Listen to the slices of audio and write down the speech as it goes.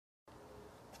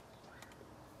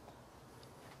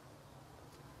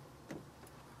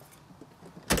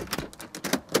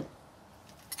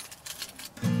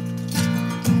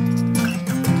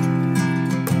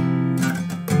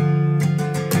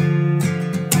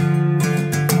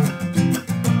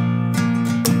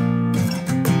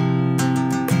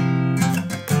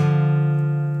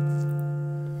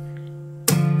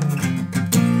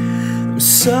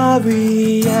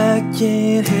sorry, I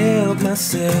can't help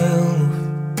myself,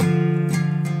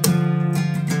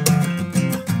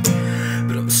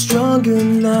 but I'm stronger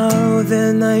now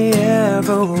than I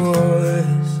ever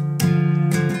was.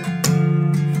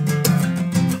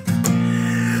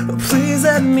 Please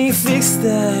let me fix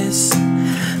this,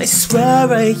 I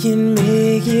swear I can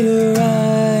make it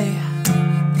right.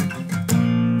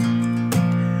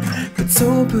 But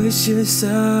don't push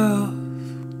yourself,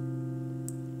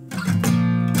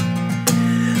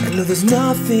 I know there's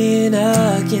nothing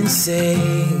I can say,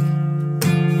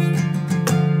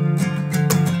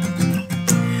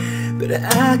 but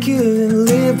I couldn't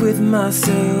live with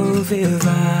myself if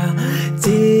I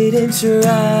didn't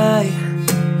try.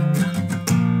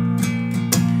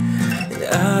 And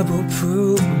I will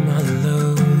prove my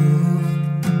love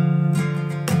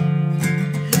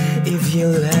if you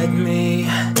let me,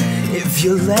 if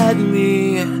you let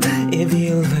me, if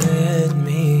you let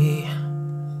me.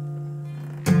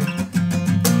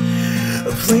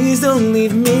 Please don't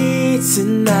leave me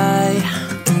tonight.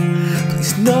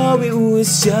 Please know it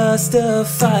was just a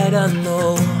fight. I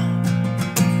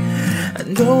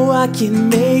know I can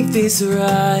make this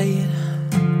right.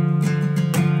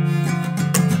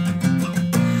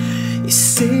 You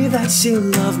say that you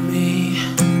love me,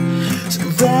 so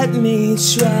let me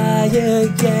try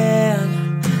again.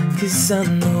 'Cause I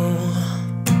know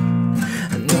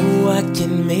I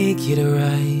can make it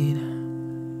right.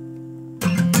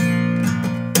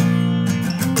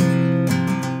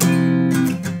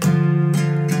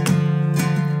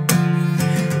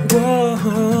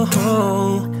 Whoa,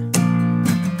 whoa.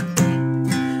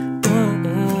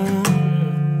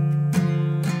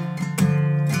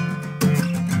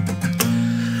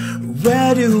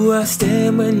 Where do I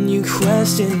stand when you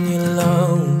question your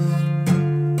love?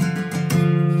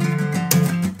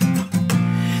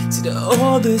 Is it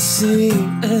all the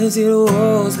same as it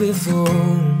was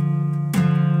before?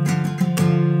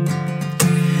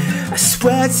 I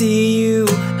swear to you,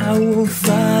 I will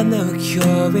find the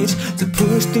courage to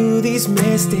push through these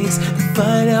mistakes and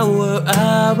find out where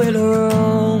I went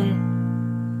wrong.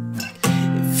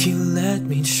 If you let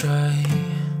me try.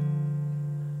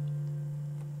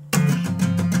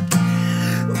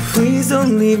 Please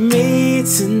don't leave me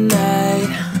tonight.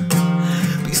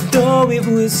 Please know it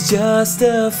was just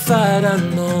a fight. I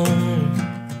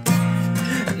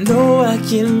know I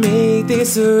can make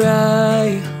this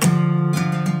right.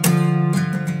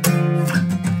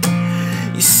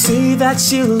 You say that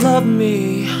you love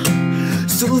me,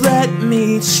 so let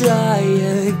me try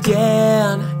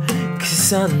again.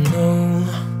 'Cause I know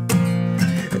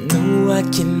I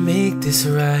can make this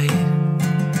right.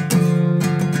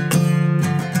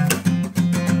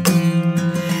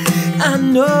 I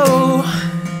know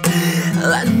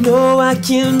I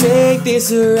can make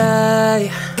this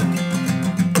right.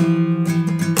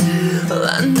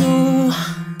 I know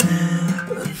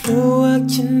I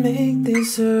can make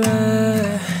this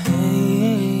right.